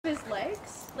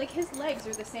Like his legs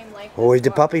are the same length. Oh, he's the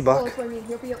puppy buck. Well, that's what I mean.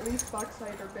 He'll be at least Buck's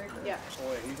height or bigger. Yeah.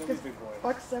 Oh, yeah, he's gonna be a big boy.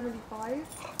 Buck's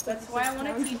 75. That's why I want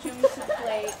to teach him to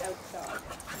play outside.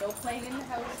 No playing in the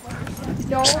house.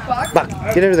 No, Buck. Buck,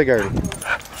 get out of the garden. He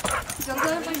doesn't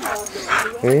have like balls.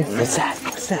 Hey, what's that?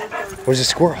 What's that? Where's the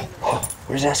squirrel? Oh,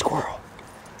 where's that squirrel?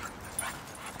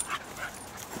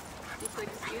 He's like,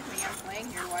 excuse me, I'm playing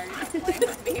here. Why are you not playing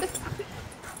with me?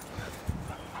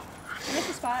 I missed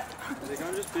a spot. He's like,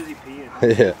 I'm just busy peeing.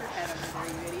 Yeah.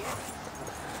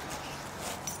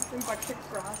 And Buck kicks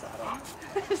grass at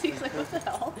him. He's like, what the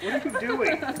hell? What are you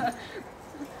doing?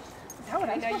 How would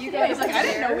I know you guys guys? Like, I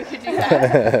didn't know we could do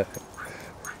that.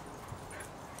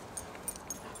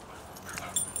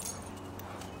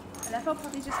 And I felt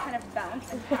puppies just kind of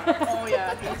bounce and pounce. Oh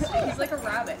yeah, he's like a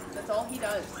rabbit. That's all he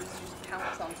does. Is just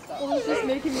pounce on stuff. Well, he's just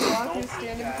making me laugh. He's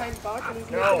standing behind Buck and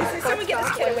he's No. making me Someone get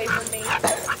this kid away from me.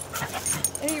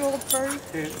 Hey, old furry.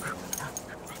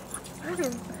 Look at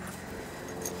him.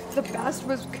 The best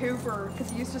was Cooper,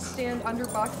 because he used to stand under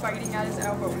Buck biting at his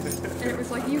elbows. And it was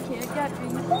like, you can't get me.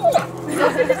 He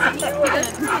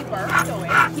doesn't really bark though.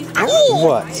 He's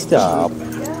What? Stop.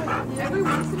 Yeah, every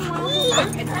once in a while he'll bark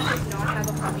and he does not have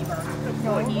a puppy bark.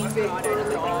 No, He's got a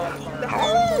dog bark.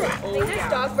 I think this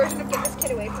dog version of get this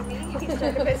kid away from me. He's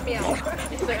starting to piss me off.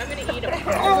 He's like, I'm gonna eat him.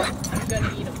 I'm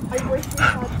gonna eat him. I wish we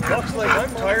had Looks like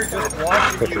I'm tired just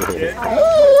watching you, kid.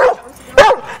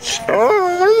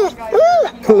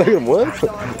 Look at him, what? It was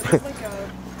like a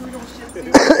poodle shih tzu. He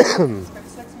was about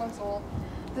 6 months old.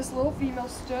 This little female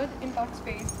stood in Buck's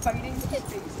face, biting his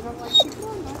face. And I'm like, come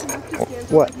on, Buck, and Buck just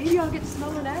stands What? like, maybe I'll get to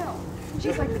smell it out. And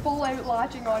she's like full out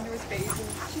latching onto his face. And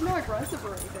she's not aggressive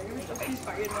or anything. It was just she's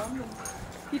biting him. And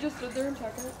he just stood there and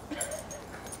checked it.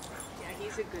 Yeah,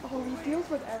 he's a good Oh, boy. he deals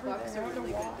with Buck's everything. a I don't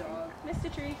really know good why. dog. Missed a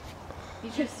tree.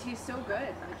 He's so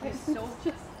good. Like, he's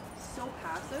so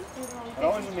passive. It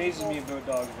always amazes me about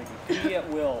dogs. They can pee at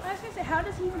will. I was gonna say, how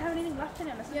does he even have anything left in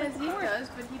him? Yeah, Zeke does,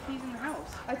 but he pees in the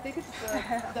house. I think it's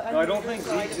the No, I don't think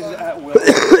Zeke Zeke is at will.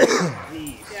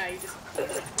 Pees. Yeah, he just.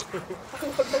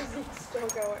 Look how Zeke's still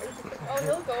going. Oh,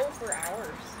 he'll go for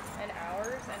hours and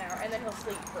hours and hours, and then he'll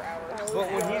sleep for hours. But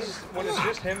when it's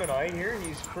just him and I here,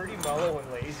 he's pretty mellow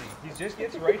and lazy. He just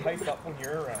gets right hyped up when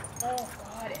you're around. Oh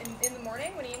God! In the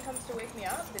morning when Ian comes to wake me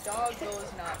up, the dog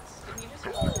goes nuts. Did he just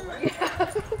roll over? Yeah,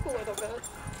 a little bit.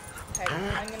 Okay,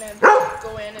 I'm gonna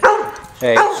go in and.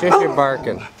 Hey, shush your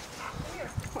barking.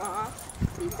 Aw.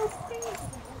 He's so sweet.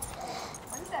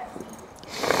 Where's that?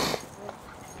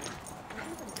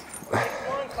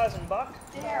 Come on, cousin Buck.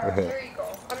 There you go.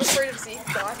 I'm afraid of Zeke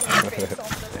blocking his face off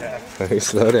the thing. Hey,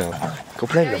 slow down. Go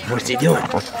play with him. What's he doing?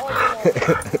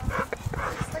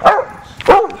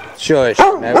 Shush.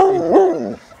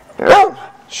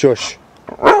 Shush.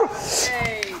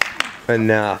 Hey.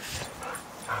 Enough.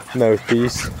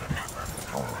 Mouthpiece.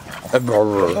 That's the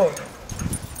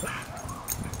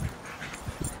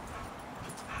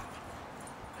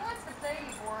thing,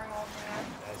 you boring old man.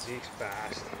 Zeke's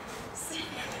fast.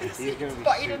 He's gonna be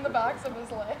biting super the backs of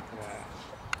his legs. Yeah.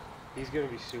 He's gonna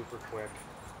be super quick.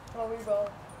 Oh, we will.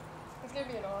 He's gonna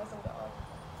be an awesome dog.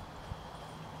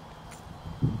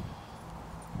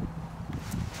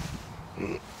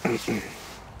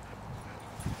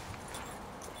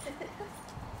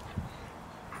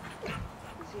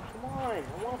 Come on,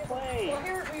 I want to play. Why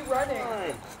aren't we running? Come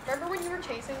on. Remember when you were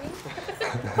chasing me?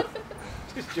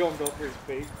 Just jumped over his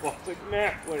baseball. It's like,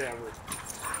 nah, whatever.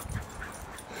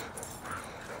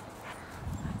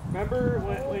 Remember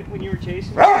when you were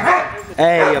chasing me?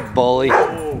 Hey, you bully.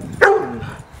 Oh,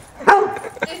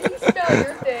 Did you smell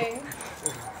your thing?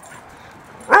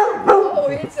 Oh,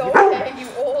 it's okay, you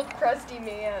old crusty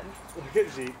man. look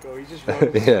at Zeke go. He's just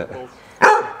running Yeah. circles.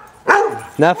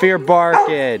 Enough of your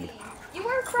barking. You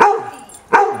are crusty.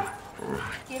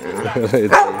 Give me that.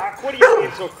 Doc, what are you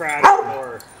being so crabby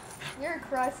for? You're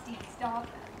crusty. Stop.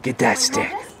 Get that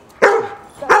stick.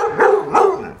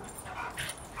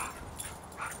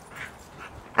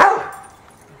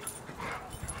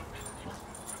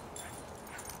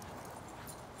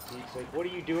 Zeke's like, what are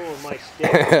you doing with my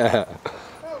stick?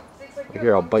 Oh, Zeke's like,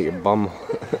 Here, I'll bite your bum.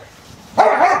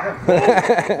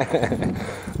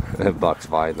 Buck's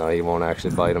fine though. He won't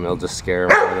actually bite him. He'll just scare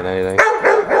him more than anything.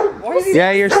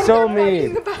 Yeah, you're so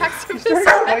mean. the backs of his Starting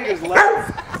to bite legs. his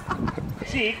legs.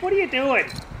 Zeke, what are you doing?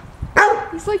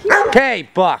 He's like, Okay,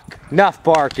 Buck. Enough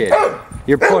barking.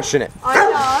 You're pushing it.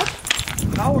 I'm not.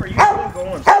 How are you still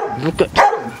going? Look at.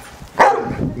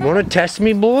 You want to test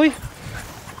me, boy?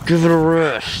 Give it a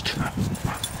rest.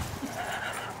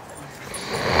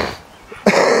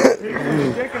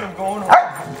 Stick and I'm going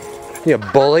home. You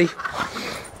bully.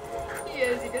 He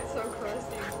is. He gets so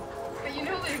crusty. But you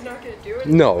know, like, he's not gonna do it.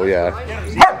 No,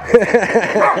 That's yeah.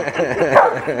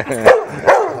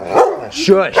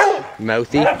 Shush,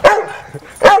 mouthy.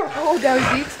 Oh,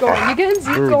 now Zeke's going. You getting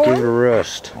Zeke Give it going? a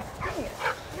rest. You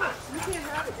can't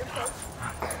have it. You're fucked.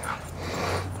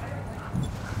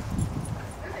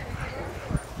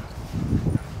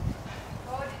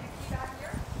 Oh, did you keep back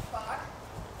here? Fuck.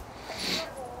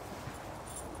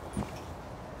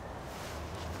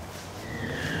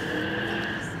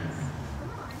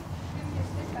 Give me your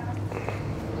stick back.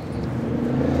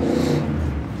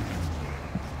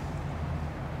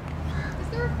 Is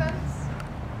there a fence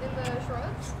in the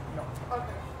shrubs? No.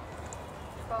 Okay.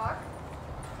 Fuck.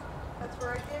 That's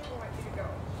where I didn't want you to go.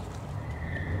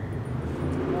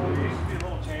 Well, there used to be a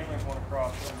little chain link one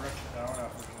across, but we ripped it down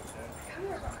after we moved in. Come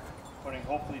here, Fuck.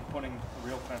 Hopefully putting a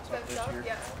real fence up Fence this up? year.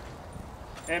 Yeah.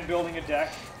 And building a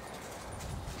deck.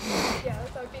 Yeah,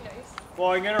 that would be nice.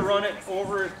 Well, I'm gonna run it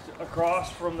over across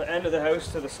from the end of the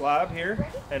house to the slab here,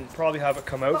 and probably have it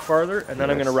come out farther, and then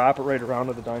I'm gonna wrap it right around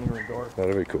to the dining room door.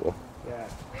 That'd be cool. Yeah.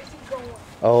 Where's he going?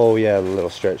 Oh yeah, the little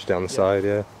stretch down the side,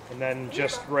 yeah. And then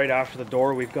just right after the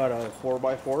door, we've got a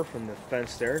 4x4 from the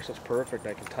fence there, so it's perfect.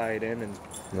 I can tie it in and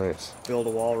Nice. build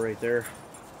a wall right there,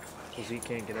 so Zeke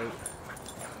can't get out.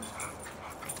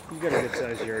 He's got a good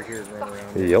sized yard here to run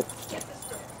around. Yep. Get the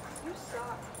stick. You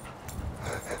suck.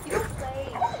 You don't play.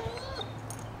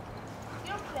 You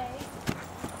don't play.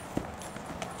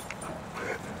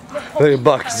 Look at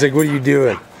Buck. Zig, what are you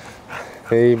doing?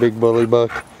 Hey, big bully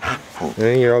Buck.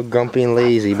 Hey, you're all grumpy and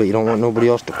lazy, but you don't want nobody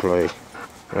else to play,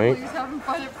 right? He's having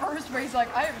fun at first, but he's like,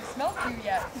 I haven't smelled you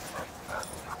yet.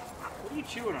 What are you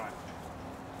chewing on?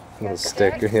 A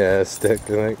stick, yeah, a stick, I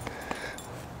think.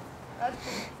 That's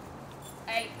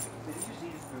Hey. Did you just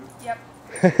eat his food? Yep.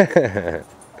 That's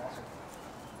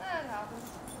That happens.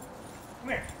 Come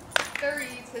here. Barry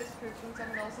eats his poop from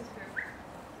someone else's poop.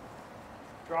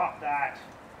 Drop that.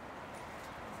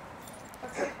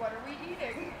 Looks like, what are we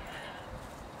eating?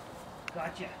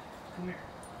 Gotcha. Come here.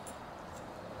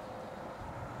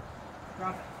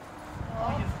 Drop it.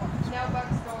 Well, now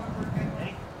Buck's going for good.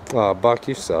 Hey. Aw, Buck,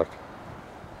 you suck.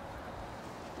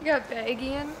 You got a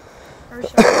baggie in? Or a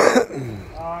shovel? Oh,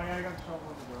 yeah, I got the shovel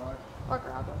in the garage. I'll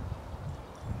grab it.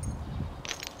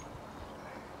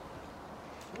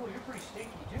 Oh, you're pretty stinky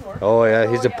too, aren't you? Oh yeah,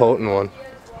 he's a potent one. He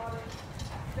has water.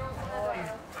 Don't Oh, let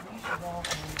yeah. You should walk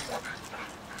in.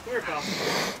 Come here, pal.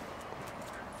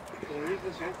 Can I leave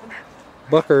this open?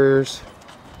 Buckers.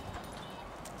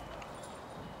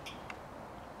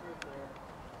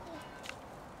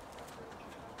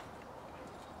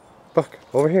 Buck,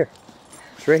 over here.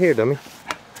 It's right here, dummy.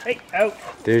 Hey, out.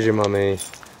 There's your mommy.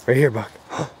 Right here, Buck.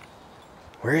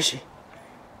 Where is she?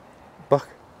 Buck,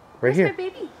 right here.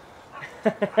 baby.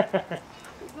 He's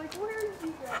like, where is he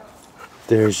going?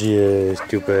 There she is,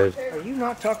 stupid. Are you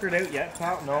not tuckered out yet,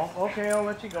 pal? No. Okay, I'll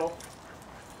let you go.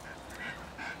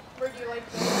 Where'd you like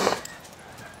this?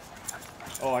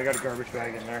 Oh, I got a garbage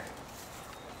bag in there.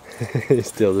 He's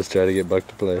still just trying to get Buck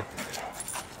to play.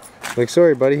 Like,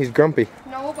 sorry, buddy, he's grumpy.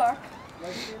 No, Buck.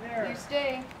 Right through there. You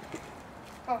stay.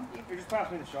 Oh, you. Here, just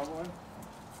pass me the shovel in.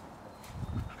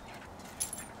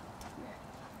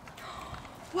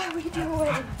 What are we doing? What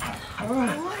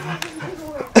are we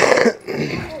doing?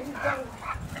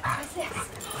 What's this?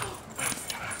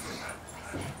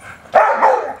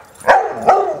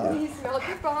 He smelled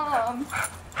your bomb.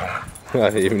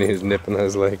 Even he's nipping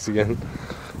his legs again.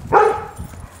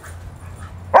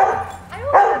 I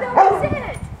don't know what's in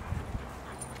it.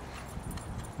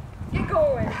 Get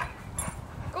going.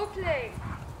 Go play.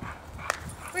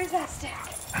 Where's that stick?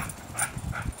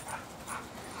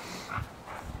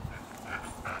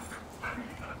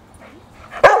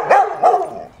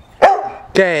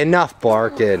 Okay, enough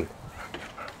barking.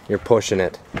 You're pushing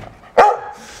it.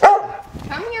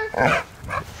 Come here.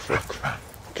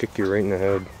 Kick you right in the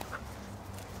head.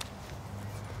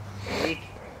 Sneak.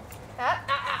 Ah,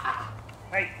 ah, ah,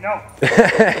 Hey, no.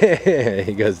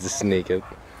 He goes to sneak it.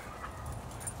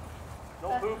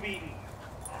 No poop eating.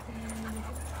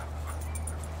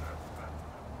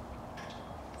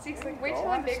 Zeke's like, wait Go till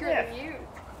on I'm a bigger sniff. than you.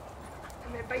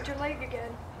 I'm gonna bite your leg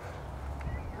again.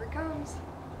 Here it comes.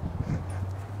 I'm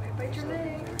gonna bite your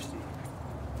leg.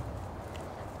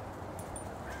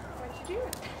 What'd you do?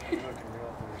 You're looking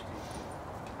real thirsty.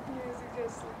 Yes, he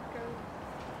just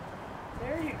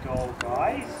There you go,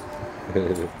 guys.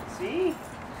 See?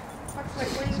 Buck's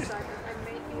like, wait a second, I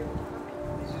may be able to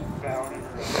help He's just bounding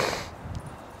around.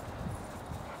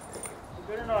 You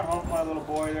better not hump my little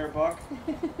boy there, Buck.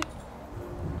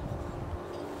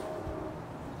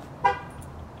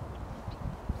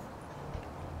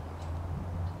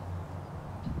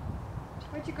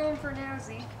 What you going for now,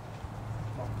 Zeke?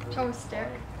 Oh, stick.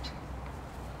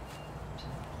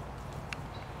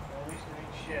 At least it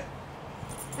ain't shit.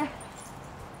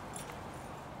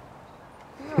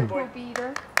 You're a poop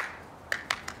eater.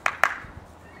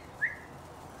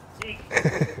 Zeke.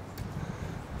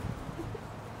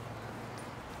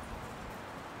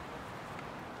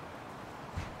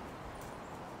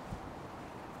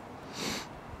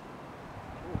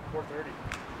 Ooh, 4:30.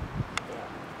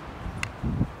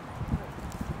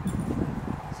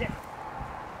 Sit.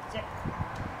 Sit.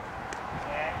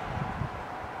 Yeah.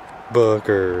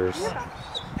 Bookers. Sit.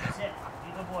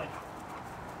 You good boy.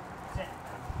 Sit.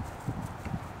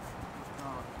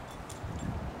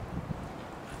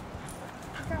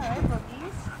 Alright,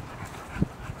 boogies.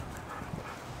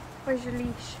 Where's your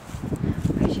leash?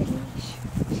 Where's your leash?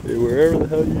 See, wherever the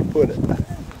hell you put it.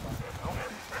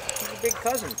 He's a big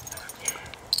cousin.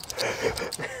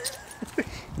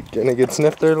 Getting a good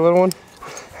sniff there, little one?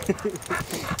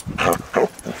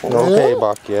 Okay,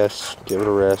 Buck, yes. Give it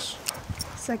a rest.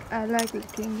 It's like, I like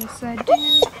licking, yes I do.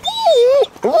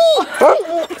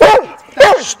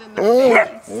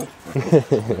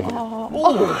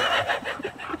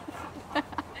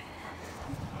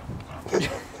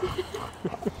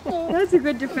 That's a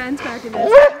good defense mechanism.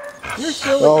 You're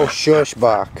silly. Oh, shush,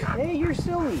 Buck. Hey, you're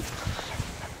silly.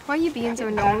 Why are you being so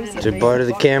nosy? It's a part of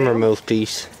the camera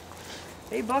mouthpiece.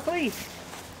 Hey, Buckley.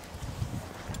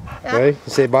 Okay, you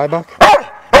say bye, Buck?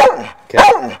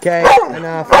 Okay,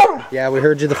 enough. Yeah, we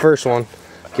heard you the first one.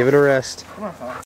 Give it a rest. Come on, fella.